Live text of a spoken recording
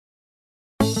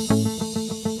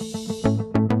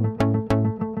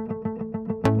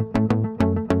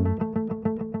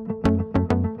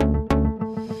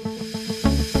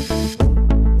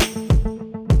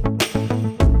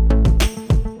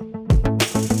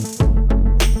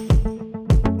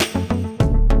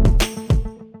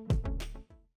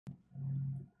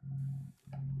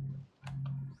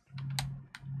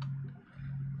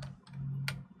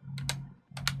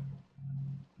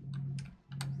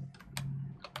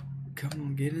Come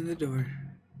on, get in the door.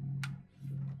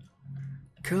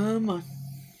 Come on.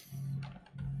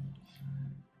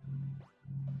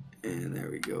 And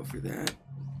there we go for that.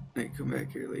 Hey, come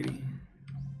back here, lady.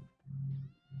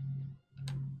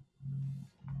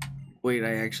 Wait,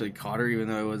 I actually caught her even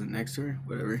though I wasn't next to her?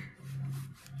 Whatever.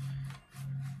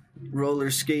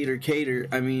 Roller skater Kater.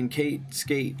 I mean Kate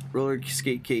skate. Roller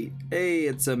skate Kate. Hey,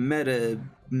 it's a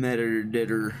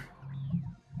meta-ditter.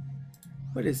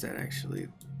 What is that actually?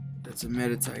 That's a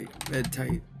med-type.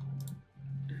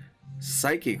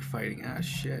 Psychic fighting. Ah,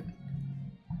 shit.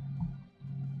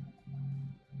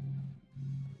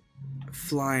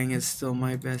 Flying is still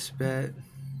my best bet.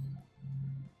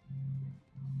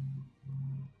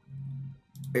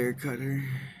 Air cutter.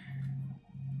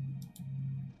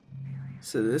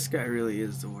 So this guy really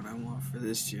is the one I want for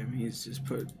this gym. He's just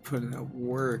putting out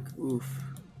work. Oof.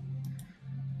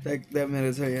 That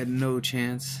military had no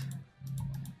chance.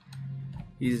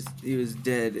 He was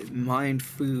dead. Mind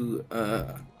Fu,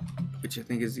 which I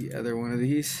think is the other one of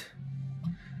these.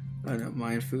 Oh no,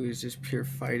 Mind Fu is just pure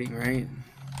fighting, right?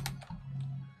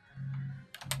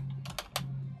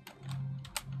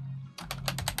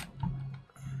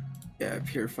 Yeah,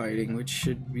 pure fighting, which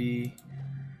should be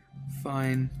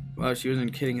fine. Wow, she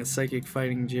wasn't kidding. A psychic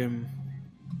fighting gym,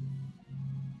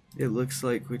 it looks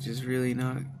like, which is really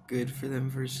not good for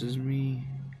them versus me.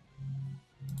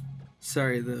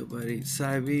 Sorry though, buddy.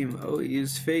 Side beam. Oh, it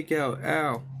used fake out.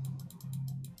 Ow.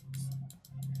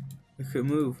 I could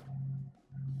move.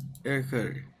 Air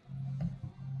cutter.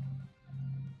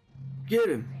 Get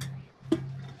him.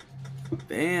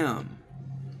 Bam.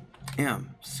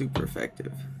 Damn. Super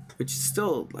effective. Which is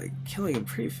still like killing him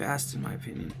pretty fast in my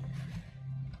opinion.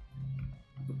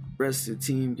 Rest of the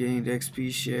team gained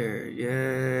XP share.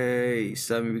 Yay. You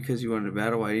stopped me because you wanted to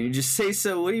battle. Why didn't you just say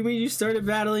so? What do you mean you started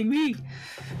battling me?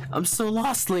 I'm so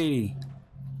lost, lady.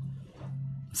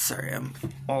 Sorry, I'm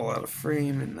all out of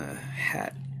frame and the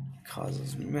hat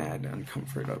causes mad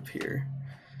uncomfort up here.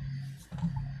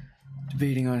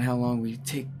 Debating on how long we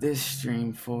take this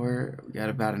stream for. We got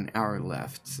about an hour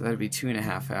left, so that'd be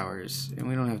 2.5 hours. And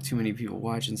we don't have too many people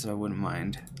watching, so I wouldn't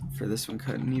mind for this one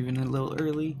cutting even a little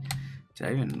early. Did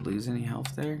I even lose any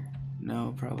health there?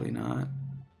 No, probably not.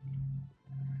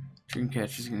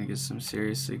 Dreamcatcher's gonna get some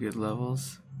seriously good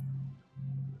levels.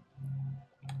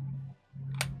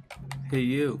 Hey,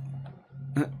 you.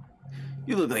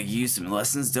 You look like you used some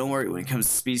lessons. Don't worry, when it comes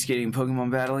to speed skating and Pokemon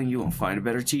battling, you won't find a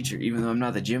better teacher, even though I'm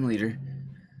not the gym leader.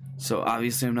 So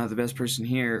obviously I'm not the best person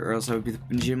here, or else I would be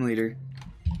the gym leader.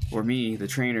 Or me, the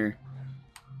trainer.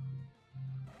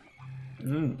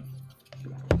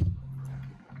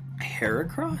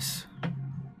 Heracross?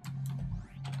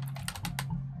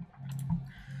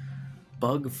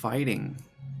 Bug fighting.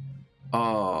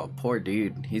 Oh, poor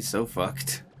dude. He's so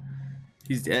fucked.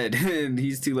 He's dead.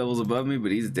 He's 2 levels above me,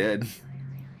 but he's dead.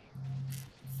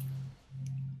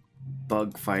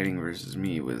 Bug fighting versus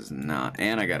me was not.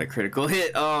 And I got a critical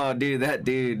hit. Oh, dude, that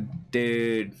dude.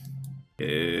 Dude.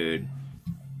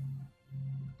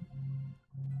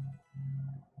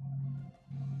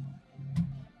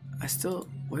 I still.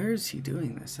 Where is he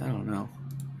doing this? I don't know.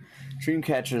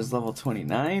 Dreamcatcher is level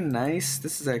 29. Nice.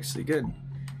 This is actually good.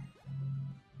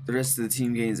 The rest of the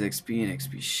team gains XP and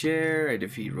XP share. I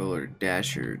defeat Roller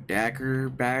Dasher, Dacker,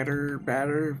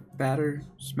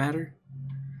 Smatter?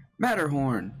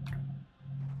 Matterhorn.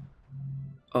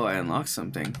 Oh, I unlocked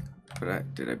something.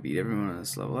 But did I beat everyone on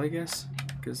this level, I guess?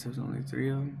 Because there's only 3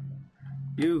 of them.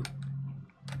 You!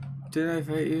 Did I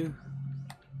fight you?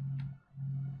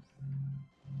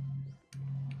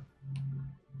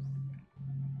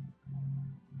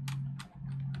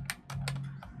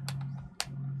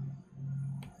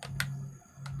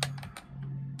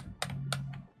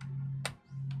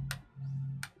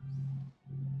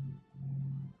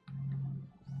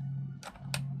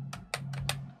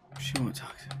 She won't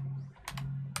talk to me.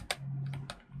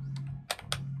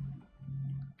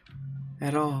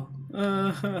 At all.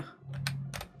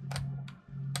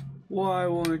 Why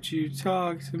won't you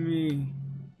talk to me?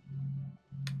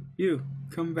 You,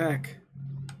 come back.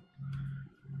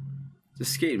 The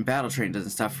skate and battle train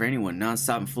doesn't stop for anyone.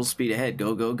 Non-stop and full speed ahead.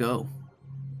 Go, go, go.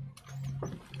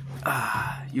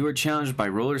 You were challenged by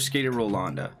roller skater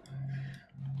Rolanda.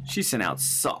 She sent out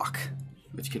Sock,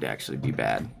 which could actually be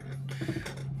bad.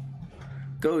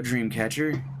 Go,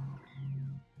 Dreamcatcher.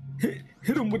 Hit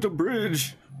him with the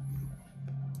bridge.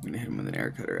 I'm gonna hit him with an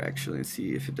air cutter actually and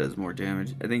see if it does more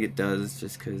damage. I think it does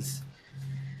just because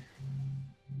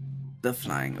the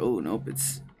flying. Oh, nope,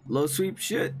 it's low sweep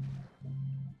shit.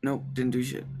 Nope, didn't do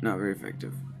shit. Not very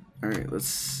effective. Alright,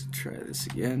 let's try this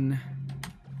again.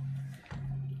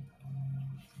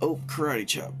 Oh, karate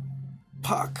chop.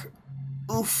 Puck.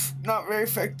 Oof, not very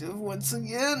effective once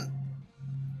again.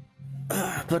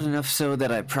 But enough so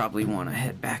that I probably want to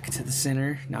head back to the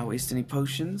center, not waste any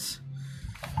potions.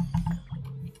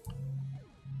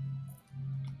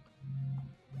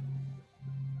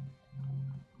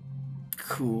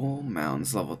 Cool.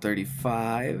 Mounds level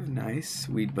 35. Nice.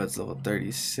 Weedbud's level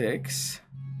 36.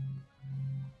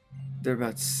 They're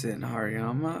about to sit in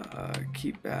Hariyama.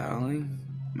 Keep battling.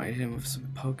 Might hit him with some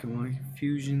Pokemon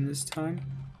fusion this time.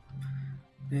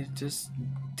 It just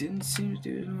didn't seem to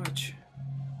do as much.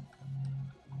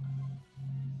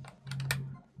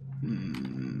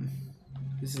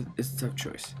 It's a tough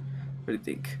choice. What do you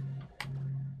think?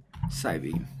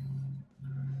 Psybeam.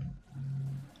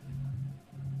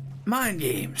 Mind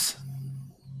games.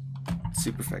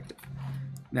 Super effective.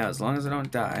 Now, as long as I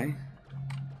don't die.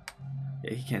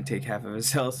 Yeah, he can't take half of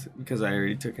his health because I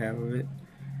already took half of it.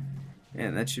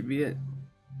 And that should be it.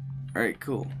 Alright,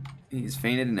 cool. He's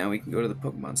fainted and now we can go to the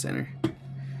Pokemon Center.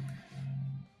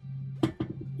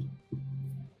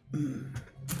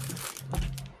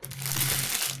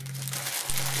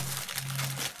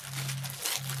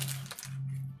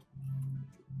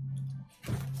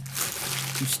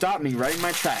 You stopped me right in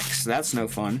my tracks. That's no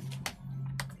fun.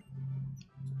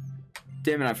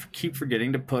 Damn it, I keep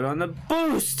forgetting to put on the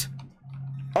boost!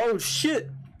 Oh shit!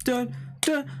 Dun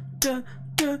dun dun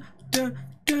dun dun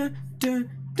dun dun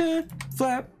dun.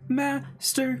 Flap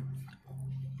master.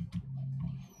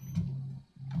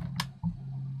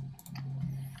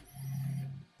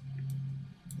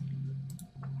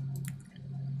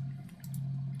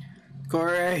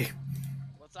 Corey!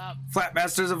 What's up?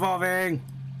 Flapmaster's evolving!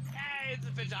 Hey, it's a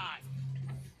Pidgeot!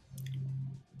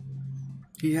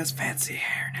 He has fancy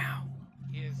hair now.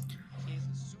 He is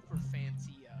a super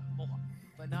fancy mohawk,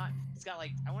 but not. It's got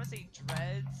like I want to say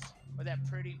dreads or that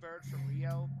pretty bird from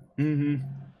Rio. Mm-hmm.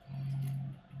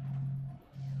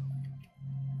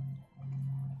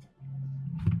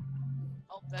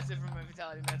 Oh, that's it for my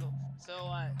vitality medal.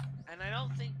 So, and I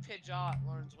don't think Pidgeot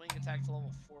learns wing attack to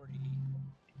level 40.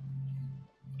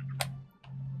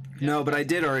 No, but I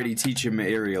did already teach him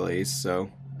aerial ace, so.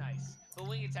 Nice. But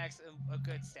wing attack's a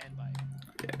good standby.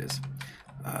 Yeah, it is.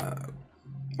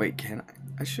 Wait, can I?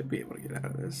 I should be able to get out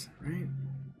of this, right?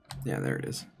 Yeah, there it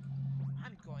is.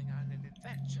 I'm going on an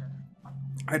adventure.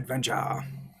 Adventure.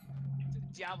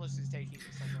 Diablos is taking me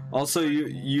somewhere. Also,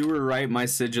 you were right. My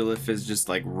Sigilif is just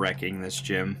like wrecking this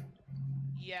gym.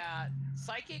 Yeah,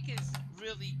 Psychic is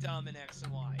really dumb in X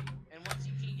and Y, and once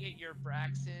you can get your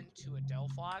Braxton to a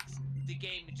Delphox, the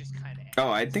game just kind of ends.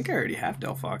 Oh, I think I already have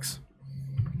Delphox.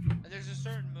 And there's a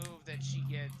certain move that she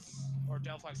gets, or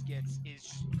Delphox gets,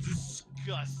 is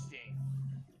disgusting.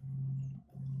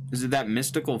 Is it that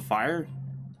mystical fire?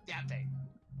 That thing.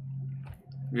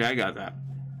 Yeah, I got that.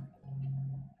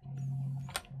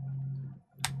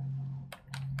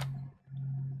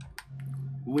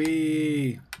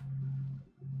 Wee.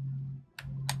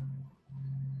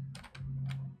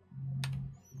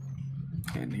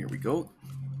 And here we go.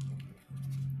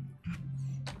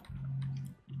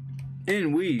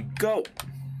 In we go.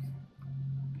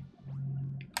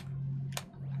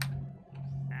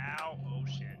 Ow, oh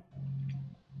shit.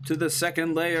 To the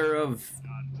second layer of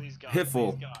God, please God,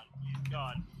 Hiffle. please God, please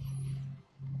God.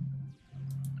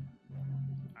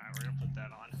 Alright, we're gonna put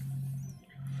that on.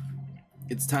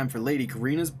 It's time for Lady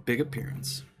Karina's big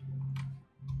appearance.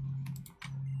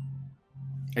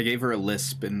 I gave her a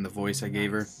lisp in the voice I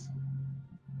gave her.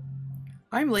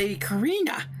 I'm Lady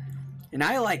Karina, and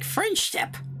I like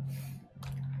friendship.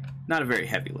 Not a very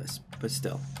heavy lisp, but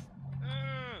still.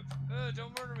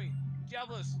 Don't murder me.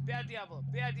 Diablos, bad Diablo,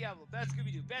 bad Diablo, bad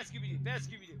Scooby-Doo, bad Scooby-Doo, bad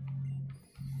Scooby-Doo.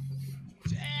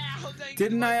 Ow,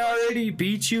 Didn't I already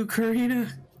beat you,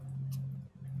 Karina?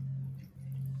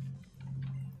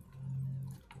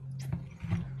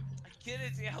 I get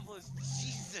it, Diablos.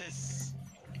 Jesus.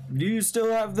 Do you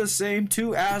still have the same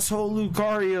two asshole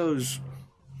Lucarios?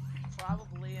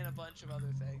 Probably and a bunch of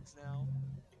other things now.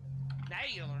 Now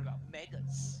you learn about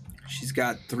megas. She's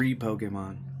got 3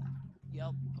 Pokemon.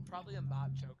 Yep, probably a Mop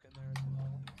choke in there as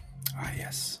well. Ah,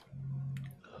 yes.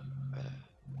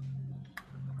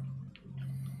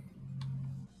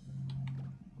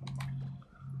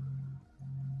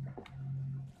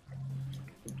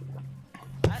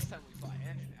 Last time we fought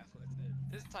Androneth with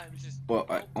it. This time it's just. Well,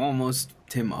 I almost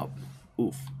him up.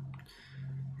 Oof.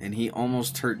 And he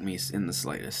almost hurt me in the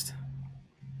slightest.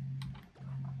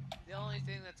 The only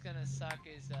thing that's gonna suck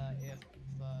is if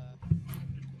the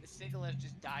Sigilyph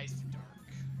just dies to dark.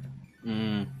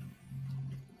 Mm.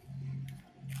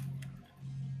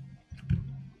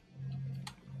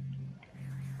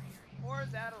 Or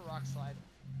that or rock slide.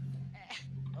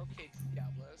 Okay,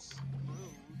 Diablos.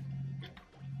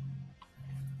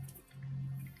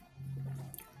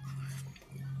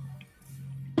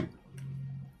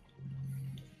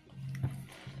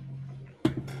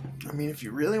 I mean, if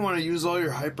you really want to use all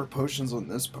your hyper potions on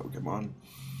this Pokemon.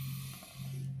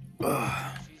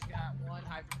 Ugh. She's got 1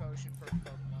 hyper potion per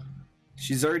Pokemon.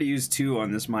 She's already used 2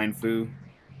 on this Mindfu.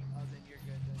 Oh, then you're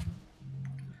good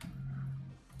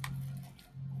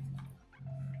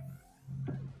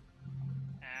then.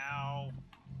 Ow.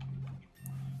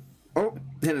 Oh,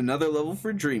 hit another level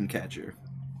for Dreamcatcher.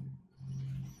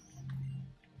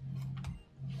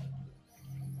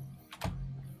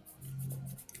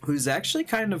 Who's actually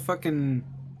kind of fucking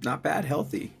not bad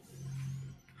healthy.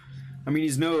 I mean,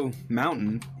 he's no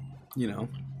mountain, you know.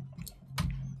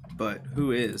 But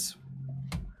who is?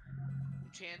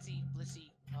 Chansey, Blissey,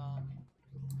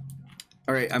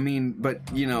 Alright, I mean, but,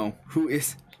 you know, who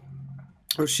is...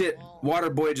 Oh shit, Water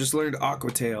Boy just learned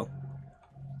Aqua Tail.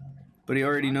 But he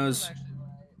already knows...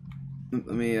 Let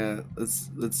me, let's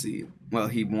see. Well,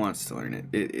 he wants to learn it.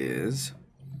 It is...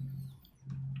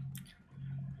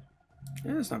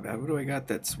 Yeah, it's not bad. What do I got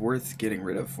that's worth getting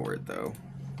rid of for it, though?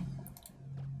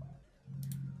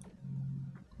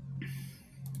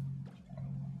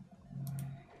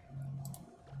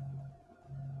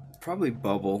 Probably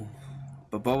Bubble.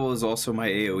 But Bubble is also my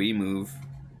AoE move.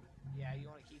 Yeah, you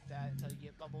want to keep that until you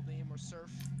get Bubble Beam or Surf.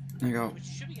 There you go. Which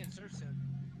you should be getting Surf soon.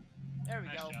 There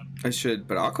we go. Job. I should,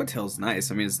 but Aqua Tail's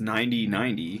nice. I mean, it's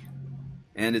 90-90.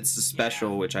 And it's the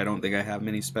special, which I don't think I have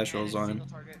many specials on. Single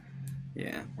target.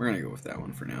 Yeah, we're gonna go with that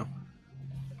one for now.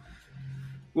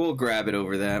 We'll grab it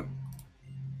over that.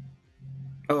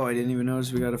 Oh, I didn't even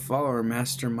notice we got a follower,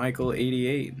 Master Michael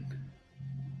 88.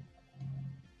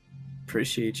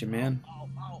 Appreciate you, man.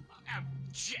 Oh,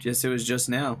 shit. It was just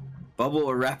now. Bubble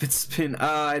or rapid spin?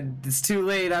 It's too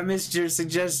late. I missed your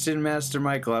suggestion, Master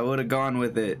Michael. I would have gone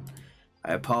with it.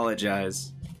 I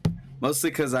apologize. Mostly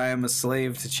because I am a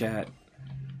slave to chat.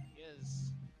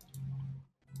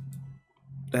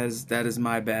 That is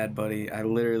my bad, buddy. I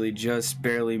literally just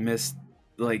barely missed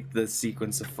like the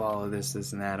sequence of follow this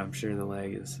and that. I'm sure the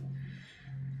lag is.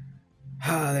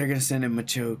 They're gonna send him a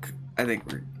choke. I think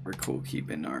we're cool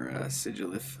keeping our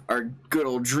Sigilif, our good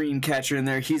old dream catcher in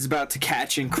there. He's about to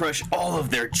catch and crush all of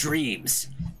their dreams.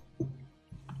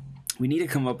 We need to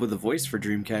come up with a voice for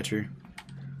Dreamcatcher.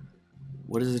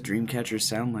 What does a Dreamcatcher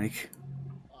sound like?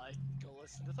 Go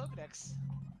listen to Pokedex.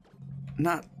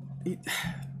 Not.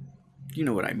 You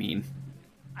know what I mean.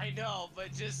 I know,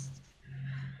 but just...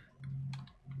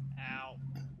 Ow.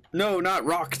 No, not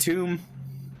Rock Tomb.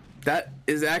 That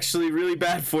is actually really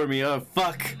bad for me. Oh,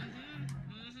 fuck.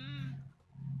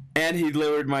 And he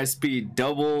lowered my speed.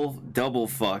 Double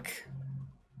fuck.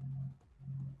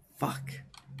 Fuck.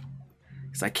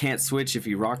 Because I can't switch if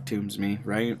he Rock Tombs me,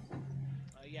 right?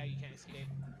 Yeah, you can't escape.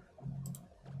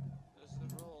 Those are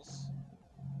the rules.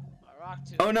 Rock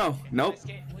Tomb. Oh, no. Nope.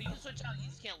 Well, you can switch out. You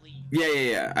just can't leave.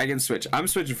 Yeah. I can switch. I'm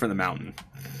switching from the mountain.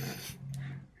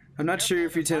 I'm not sure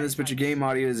if you tend this, but your game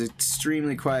audio is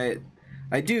extremely quiet.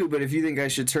 I do, but if you think I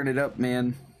should turn it up,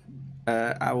 man,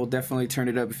 I will definitely turn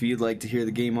it up if you'd like to hear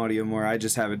the game audio more. I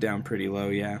just have it down pretty low,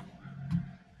 yeah.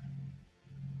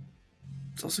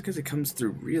 It's also because it comes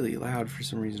through really loud for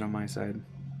some reason on my side.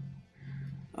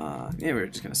 Yeah, we're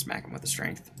just gonna smack him with the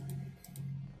strength.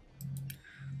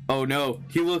 Oh no,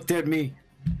 he looked at me.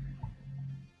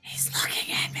 He's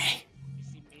looking at me. You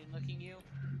see me looking you?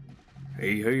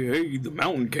 Hey, the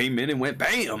mountain came in and went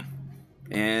BAM!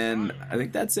 And I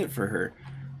think that's it for her.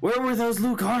 Where were those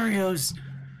Lucarios?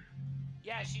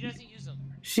 Yeah, she doesn't use them.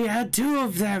 She had 2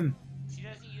 of them! She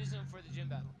doesn't use them for the gym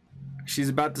battle. She's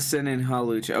about to send in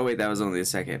Halucha. Oh wait, that was only a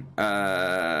second.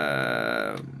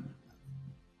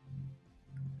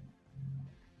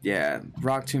 Yeah,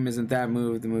 Rock Tomb isn't that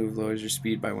move. The move lowers your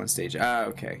speed by 1 stage. Ah,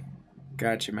 okay.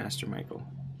 Gotcha, Master Michael.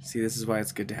 See, this is why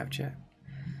it's good to have chat.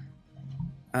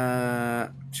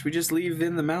 Should we just leave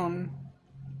in the mountain?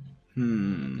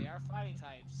 They are fighting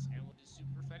types, and will do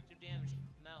super effective damage to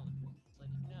the mountain. Let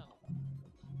you know.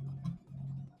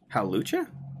 Halucha?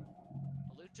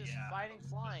 Lucha's fighting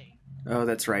flying. Oh,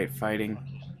 that's right, fighting.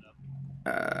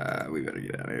 We better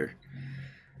get out of here.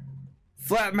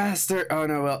 Flatmaster! Oh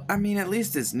no, well, I mean, at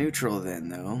least it's neutral then,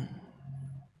 though.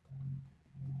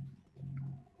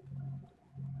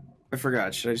 I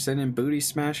forgot, should I send in Booty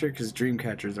Smasher? Because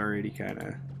Dreamcatcher's already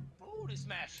kinda... Booty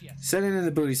Smash, yes. Send in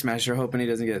the Booty Smasher, hoping he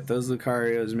doesn't get it. Those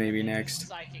Lucarios maybe next.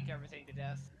 Psychic everything to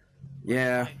death.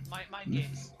 Yeah. Mind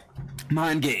games.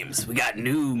 Mind games. We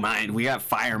got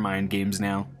fire mind games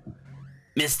now.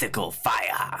 Mystical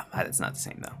fire. That's not the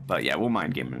same though. But yeah, we'll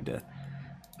mind game him to death.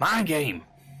 Mind game.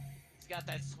 He's got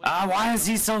that swing. Why is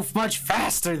he so much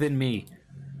faster than me?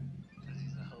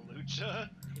 He's a halucha.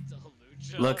 It's a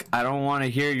Halucha. Look, I don't want to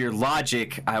hear your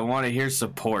logic. I want to hear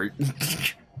support. Alright,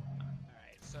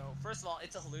 so first of all,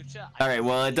 it's a Hawlucha. Alright,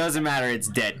 well, it doesn't matter. It's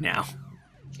dead now.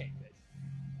 Okay, good.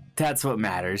 That's what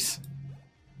matters.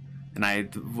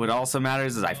 And what also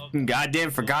matters is I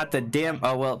goddamn forgot the damn...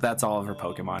 Oh, well, that's all of her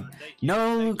Pokemon.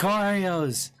 No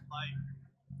Lucarios!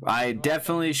 I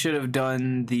definitely should have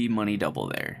done the money double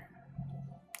there.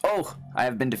 Oh, I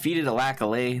have been defeated at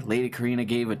Lackalay. Lady Karina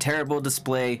gave a terrible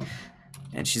display,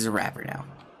 and she's a rapper now.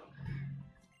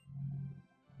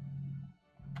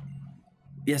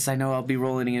 Yes, I know I'll be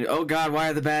rolling in. Oh god, why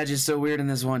are the badges so weird in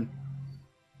this one?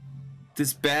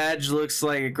 This badge looks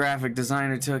like a graphic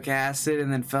designer took acid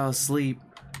and then fell asleep.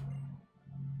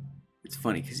 It's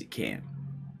funny because he can't.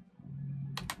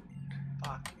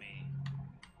 Fuck me.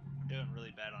 I'm doing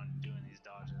really bad on doing these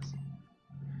dodges.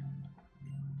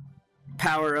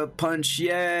 Power up punch,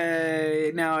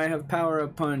 yay! Now I have power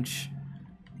up punch.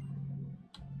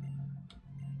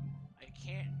 I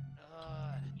can't.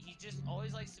 He just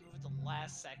always likes to move at the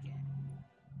last second.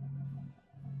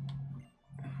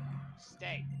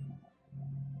 Stay.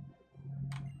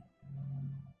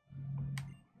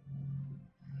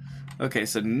 Okay,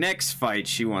 so next fight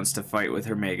she wants to fight with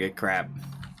her Mega Crab,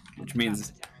 which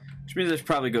means I should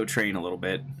probably go train a little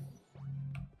bit.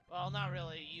 Well, not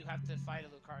really. You have to fight a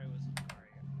Lucario with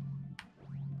Lucario.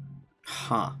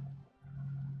 Huh.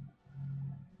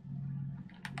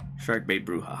 Shark bait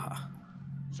brouhaha.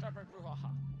 Sharper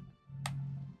brouhaha.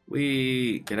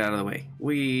 We get out of the way.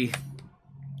 We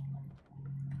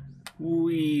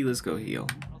let's go heal.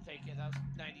 I'll take it. That was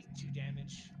 92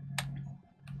 damage.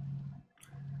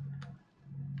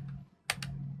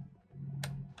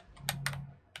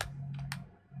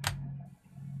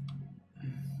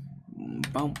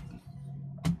 Bump.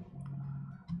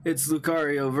 It's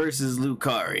Lucario versus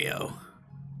Lucario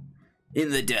in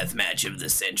the death match of the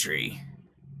century.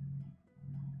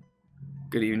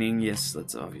 Good evening. Yes,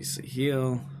 let's obviously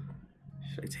heal.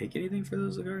 Should I take anything for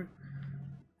those Lucario?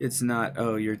 It's not.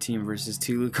 Oh, your team versus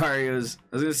 2 Lucarios.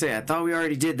 I was gonna say, I thought we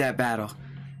already did that battle.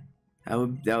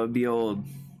 That would be old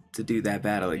to do that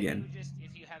battle again.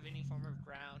 If you have any form of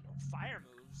ground or fire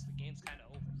moves, the game's kind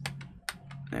of over.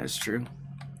 That's true.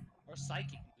 Or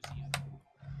psychic moves even.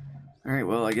 Alright,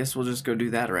 well, I guess we'll just go do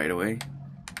that right away.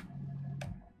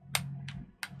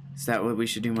 Is that what we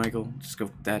should do, Michael? Just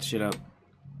go that shit up.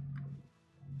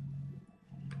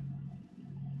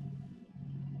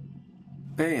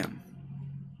 Bam.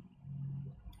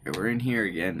 Okay, we're in here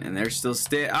again, and they're still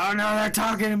oh no, they're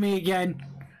talking to me again!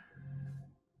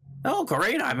 Oh,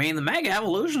 Karina, I mean, the Mega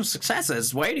Evolution success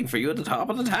is waiting for you at the top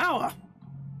of the tower.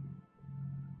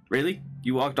 Really?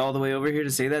 You walked all the way over here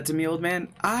to say that to me, old man?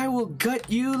 I will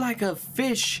gut you like a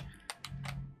fish.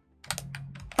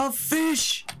 A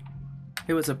fish!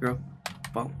 Hey, what's up, girl?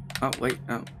 Oh, wait.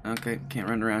 Oh, okay. Can't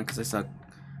run around because I suck.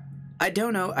 I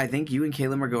don't know. I think you and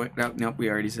Caleb are going... Oh, nope, we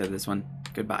already said this one.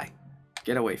 Goodbye.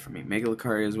 Get away from me. Mega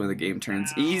Lucario is when the game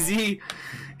turns easy.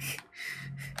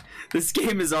 This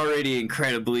game is already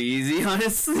incredibly easy,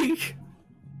 honestly.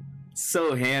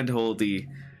 So hand-holdy.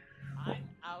 I'm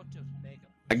out of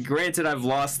Mega. Granted, I've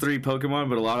lost 3 Pokemon,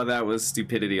 but a lot of that was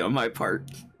stupidity on my part.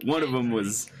 One of them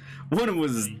was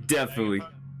definitely...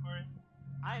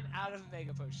 I'm out of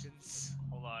Mega Potions.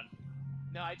 Hold on.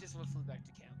 No, I just flew back to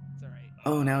camp. It's alright.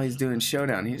 Oh, now he's doing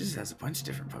Showdown. He just has a bunch of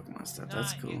different Pokemon stuff.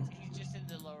 That's Nah, cool. He's just in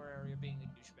the lower area being a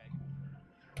douchebag.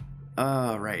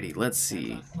 Alrighty, let's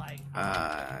see. That's what it's like.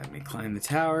 I may climb the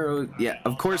tower. Oh, yeah,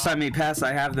 of course I may pass.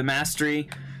 I have the mastery.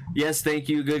 Yes, thank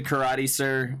you, good karate,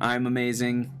 sir. I'm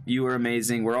amazing. You are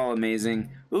amazing. We're all amazing.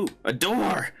 Ooh, a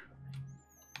door!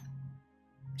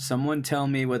 Someone tell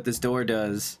me what this door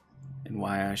does and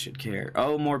why I should care.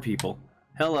 Oh, more people.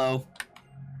 Hello.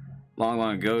 Long,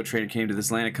 long ago, a trader came to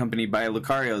this land accompanied by a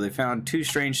Lucario. They found 2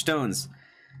 strange stones,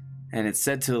 and it's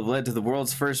said to have led to the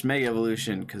world's first Mega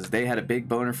Evolution, because they had a big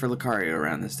boner for Lucario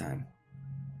around this time.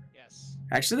 Yes.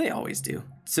 Actually, they always do.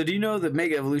 So do you know the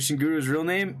Mega Evolution Guru's real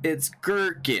name? It's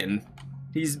Gherkin.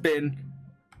 He's been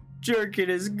jerking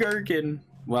his gherkin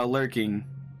while lurking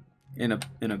in a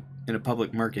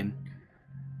public merkin,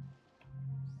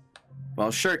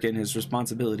 while shirking his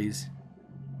responsibilities.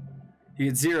 You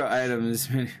get 0 items.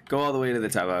 Go all the way to the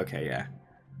top. Okay, yeah.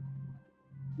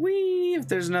 If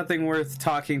there's nothing worth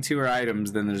talking to or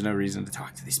items, then there's no reason to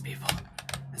talk to these people.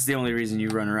 That's the only reason you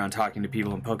run around talking to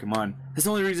people in Pokemon. That's the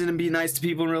only reason to be nice to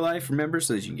people in real life, remember?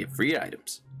 So that you can get free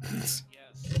items. Yes.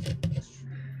 That's true.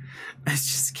 That's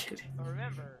just kidding. But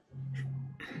remember,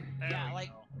 yeah,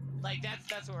 like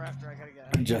that's what we're after. I gotta get.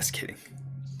 I'm just kidding.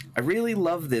 I really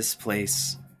love this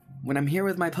place. When I'm here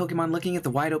with my Pokemon looking at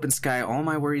the wide open sky, all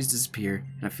my worries disappear,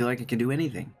 and I feel like I can do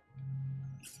anything.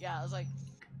 Yeah, I was like,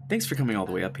 Thanks for coming all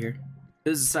the way up here. It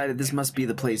was decided this must be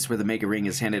the place where the Mega Ring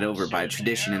is handed over by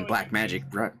tradition and black magic.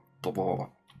 Blah, blah, blah, blah.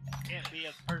 Can't be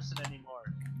a person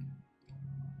anymore.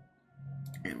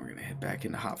 And we're gonna head back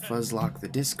into Hot Fuzz, lock the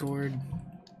Discord.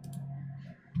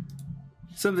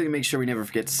 Something to make sure we never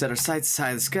forget to set our sights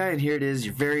aside the sky, and here it is,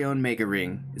 your very own Mega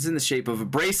Ring. It's in the shape of a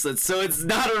bracelet, so it's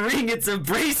not a ring, it's a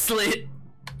bracelet!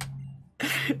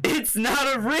 It's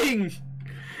not a ring!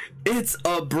 It's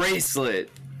a bracelet!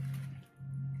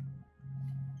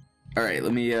 Alright,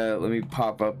 let me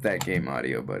pop up that game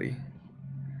audio, buddy.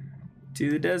 To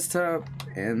the desktop,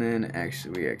 and then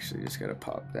we actually just gotta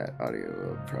pop that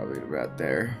audio up probably right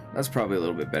there. That's probably a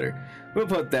little bit better. We'll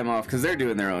put them off because they're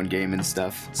doing their own game and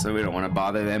stuff, so we don't want to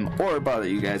bother them or bother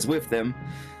you guys with them.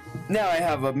 Now I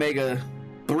have a Mega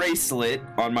bracelet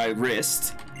on my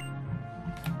wrist.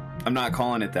 I'm not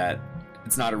calling it that.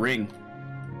 It's not a ring.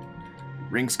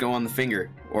 Rings go on the finger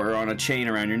or on a chain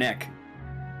around your neck.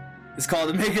 It's called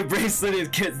a Mega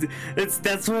bracelet.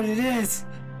 That's what it is.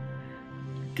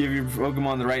 Give your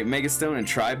Pokemon the right Mega Stone and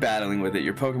try battling with it.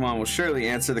 Your Pokemon will surely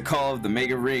answer the call of the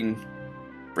Mega Ring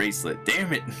bracelet.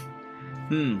 Damn it.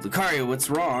 Lucario, what's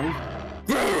wrong?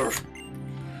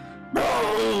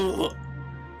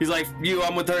 He's like,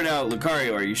 I'm with her now.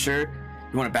 Lucario, are you sure?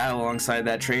 You want to battle alongside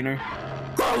that trainer?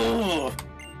 I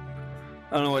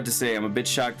don't know what to say. I'm a bit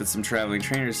shocked that some traveling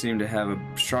trainers seem to have a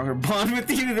stronger bond with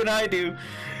you than I do.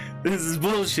 This is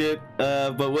bullshit,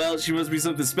 but well, she must be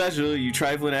something special, you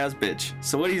trifling ass bitch.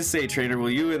 So what do you say, trainer?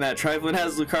 Will you and that trifling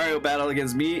ass Lucario battle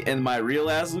against me and my real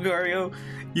ass Lucario?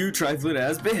 You trifling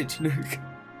ass bitch.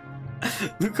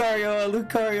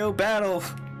 Lucario battle.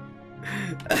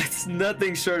 It's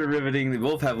nothing short of riveting. They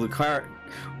both have Lucario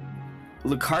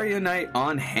night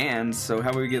on hand, so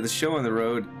how about we get the show on the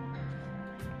road?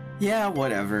 Yeah,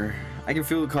 whatever. I can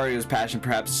feel Lucario's passion,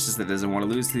 perhaps it's just that it doesn't want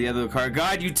to lose to the other Lucario.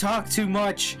 God, you talk too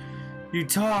much! You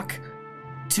talk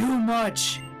too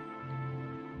much!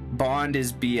 Bond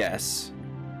is BS.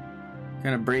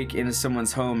 Gonna break into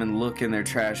someone's home and look in their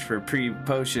trash for a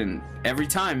pre-potion. Every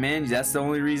time, man, that's the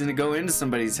only reason to go into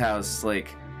somebody's house.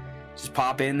 Like, just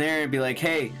pop in there and be like,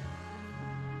 hey.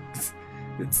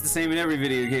 It's the same in every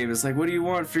video game. It's like, what do you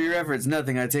want for your efforts?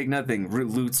 Nothing, I take nothing.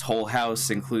 Loot's whole house,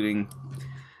 including,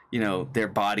 you know, their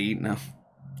body. No.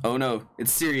 Oh no,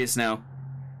 it's serious now.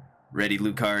 Ready,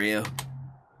 Lucario?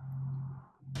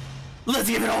 Let's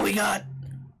give it all we got!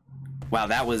 Wow,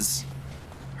 that was...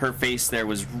 Her face there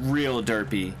was real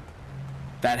derpy.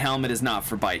 That helmet is not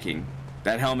for biking.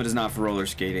 That helmet is not for roller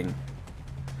skating.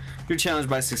 You're challenged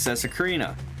by success,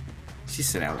 Karina. She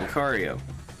sent out Lucario.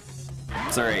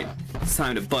 It's alright. It's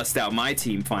time to bust out my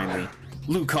team finally.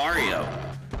 Lucario!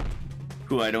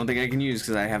 Who I don't think I can use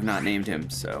because I have not named him,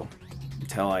 so...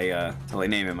 Until I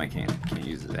name him, I can't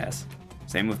use his ass.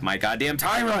 Same with my goddamn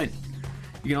Tyrant!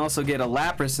 You can also get a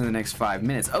Lapras in the next 5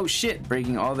 minutes. Oh shit!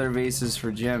 Breaking all their vases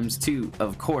for gems too,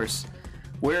 of course.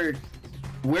 Where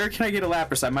can I get a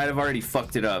Lapras? I might have already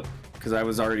fucked it up because I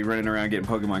was already running around getting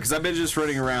Pokemon. Because I've been just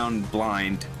running around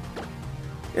blind.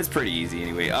 It's pretty easy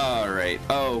anyway. Alright.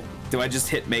 Oh, do I just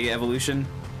hit Mega Evolution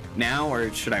now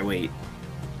or should I wait?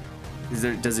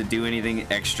 Does it do anything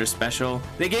extra special?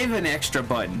 They gave an extra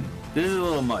button. This is a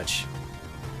little much.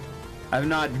 I've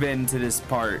not been to this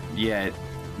part yet.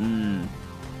 I'm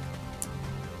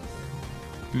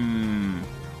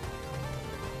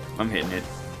hitting it.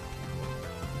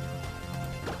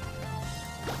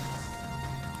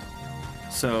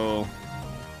 So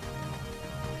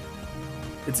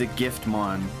it's a gift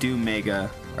mon. Do Mega.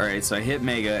 Alright, so I hit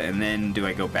Mega and then do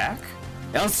I go back?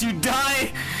 Else you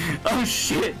die! Oh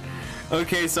shit!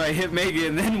 Okay, so I hit Mega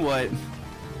and then what?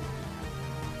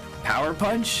 Power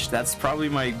Punch? That's probably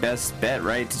my best bet,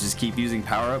 right? To just keep using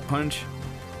Power Up Punch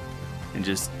and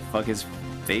just fuck his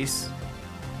face.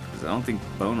 Because I don't think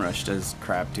Bone Rush does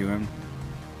crap to him,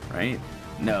 right?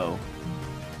 No.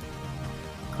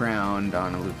 Ground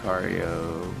on a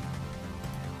Lucario.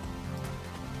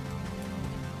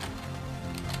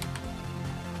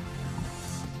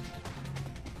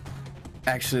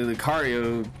 Actually,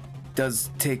 Lucario does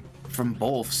take from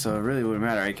both, so it really wouldn't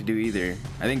matter. I could do either.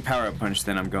 I think Power Up Punch,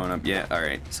 then I'm going up. Yeah,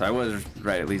 alright. So I was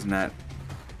right, at least in that.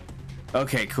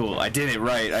 Okay, cool. I did it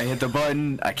right. I hit the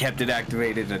button, I kept it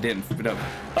activated, I didn't flip it up.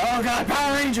 Oh god,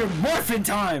 Power Ranger, morphin'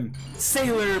 time!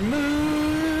 Sailor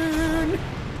Moon!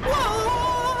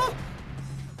 Whoa!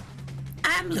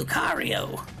 I'm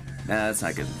Lucario. Nah, that's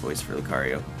not good voice for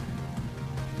Lucario.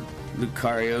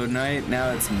 Lucario Knight,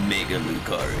 now it's Mega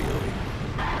Lucario.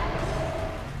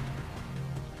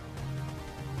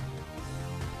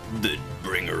 The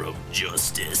bringer of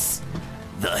justice,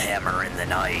 the hammer in the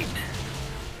night,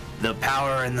 the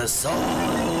power in the soul,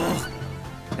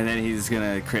 And then he's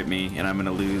gonna crit me, and I'm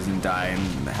gonna lose and die and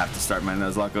have to start my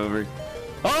Nuzlocke over.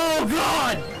 Oh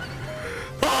God!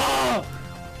 Oh!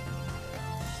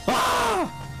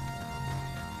 Ah!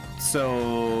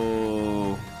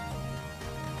 So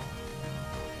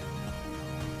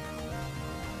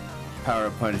power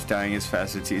up punch dying is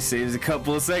faster too. Saves a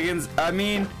couple of seconds. I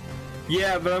mean,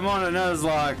 yeah, but I'm on a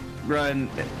Nuzlocke run.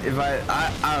 If I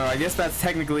don't know, I guess that's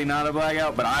technically not a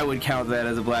blackout, but I would count that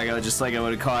as a blackout, just like I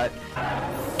would have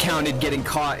counted getting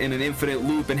caught in an infinite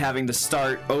loop and having to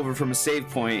start over from a save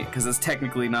point, because that's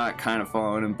technically not kind of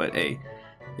following him. But hey,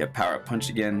 yeah, power up punch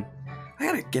again. I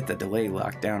gotta get the delay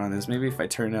locked down on this. Maybe if I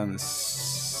turn down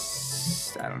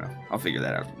this, I don't know, I'll figure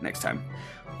that out next time.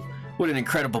 What an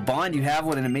incredible bond you have.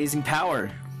 What an amazing power.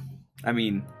 I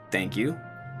mean, thank you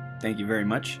very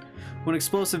much. What an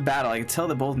explosive battle. I could tell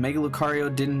that both Mega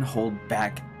Lucario didn't hold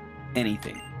back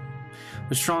anything.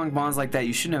 With strong bonds like that,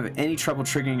 you shouldn't have any trouble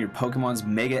triggering your Pokemon's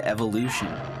Mega Evolution.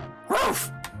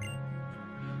 Woof!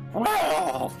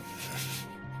 I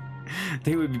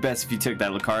think it would be best if you took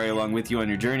that Lucario along with you on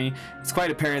your journey. It's quite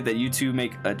apparent that you two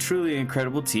make a truly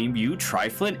incredible team, you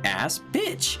trifling ass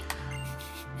bitch.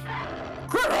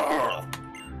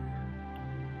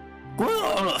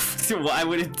 Why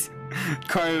would it?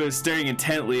 Lucario is staring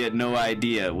intently at no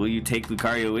idea. Will you take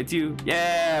Lucario with you?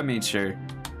 Yeah, I mean, sure.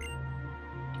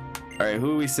 Alright,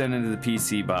 who are we sending to the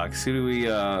PC box? Who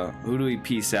do we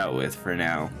peace out with for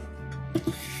now?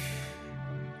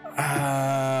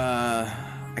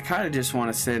 I kind of just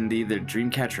want to send either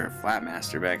Dreamcatcher or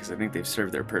Flapmaster back, because I think they've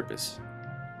served their purpose.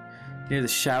 Near the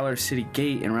Shaller City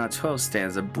Gate in Route 12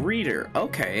 stands a breeder.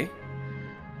 Okay.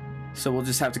 So we'll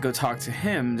just have to go talk to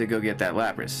him to go get that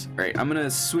Lapras. Alright, I'm gonna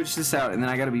switch this out and then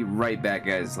I gotta be right back,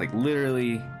 guys. Like,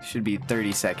 literally, should be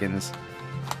 30 seconds.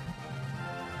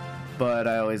 But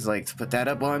I always like to put that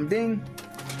up while I'm ding.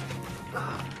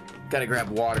 Gotta grab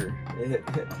water.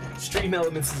 Stream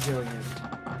Elements is doing it.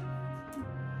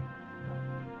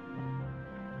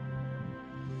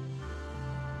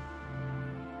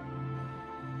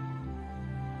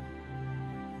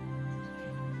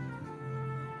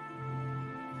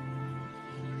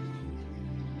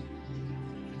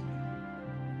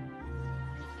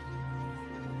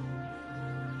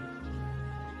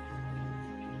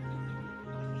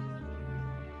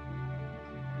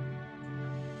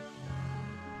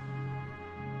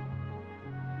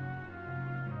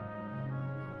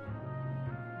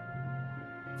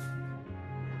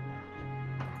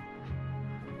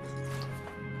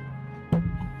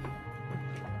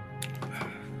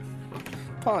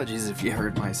 Apologies if you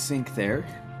heard my sync there.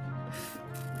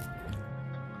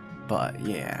 But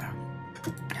yeah,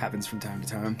 it happens from time to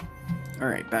time.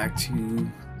 Alright, back to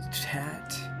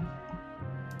chat.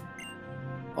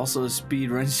 Also a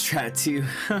speedrun strat too.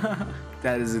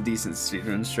 That is a decent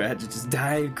speedrun strat. Just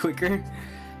die quicker.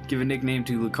 Give a nickname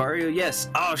to Lucario. Yes.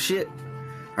 Oh shit.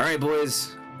 Alright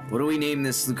boys. What do we name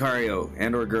this Lucario?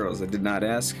 And or girls? I did not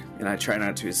ask, and I try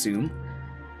not to assume.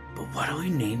 But what do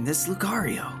we name this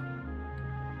Lucario?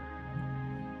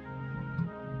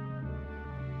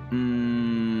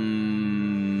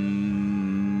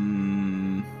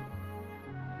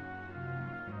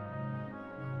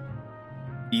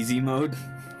 Easy mode?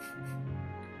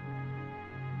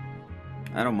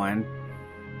 I don't mind.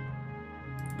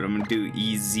 But I'm gonna do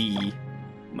easy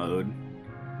mode.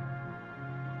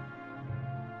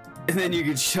 And then you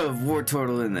can shove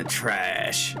Wartortle in the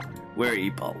trash where he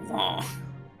belongs.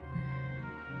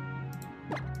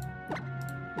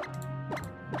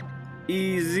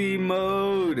 Easy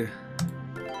mode.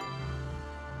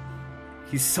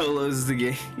 He solos the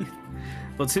game.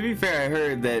 Well, to be fair, I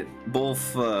heard that both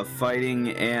fighting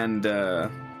and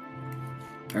or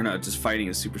no, just fighting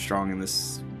is super strong in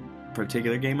this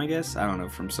particular game, I guess. I don't know,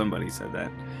 from somebody said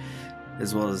that.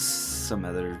 As well as some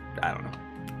other, I don't know.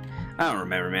 I don't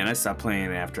remember, man. I stopped playing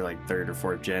it after like 3rd or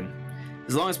 4th gen.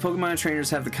 As long as Pokemon and trainers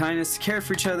have the kindness to care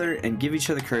for each other and give each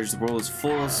other courage, the world is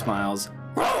full of smiles.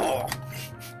 I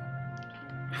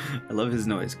love his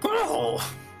noise.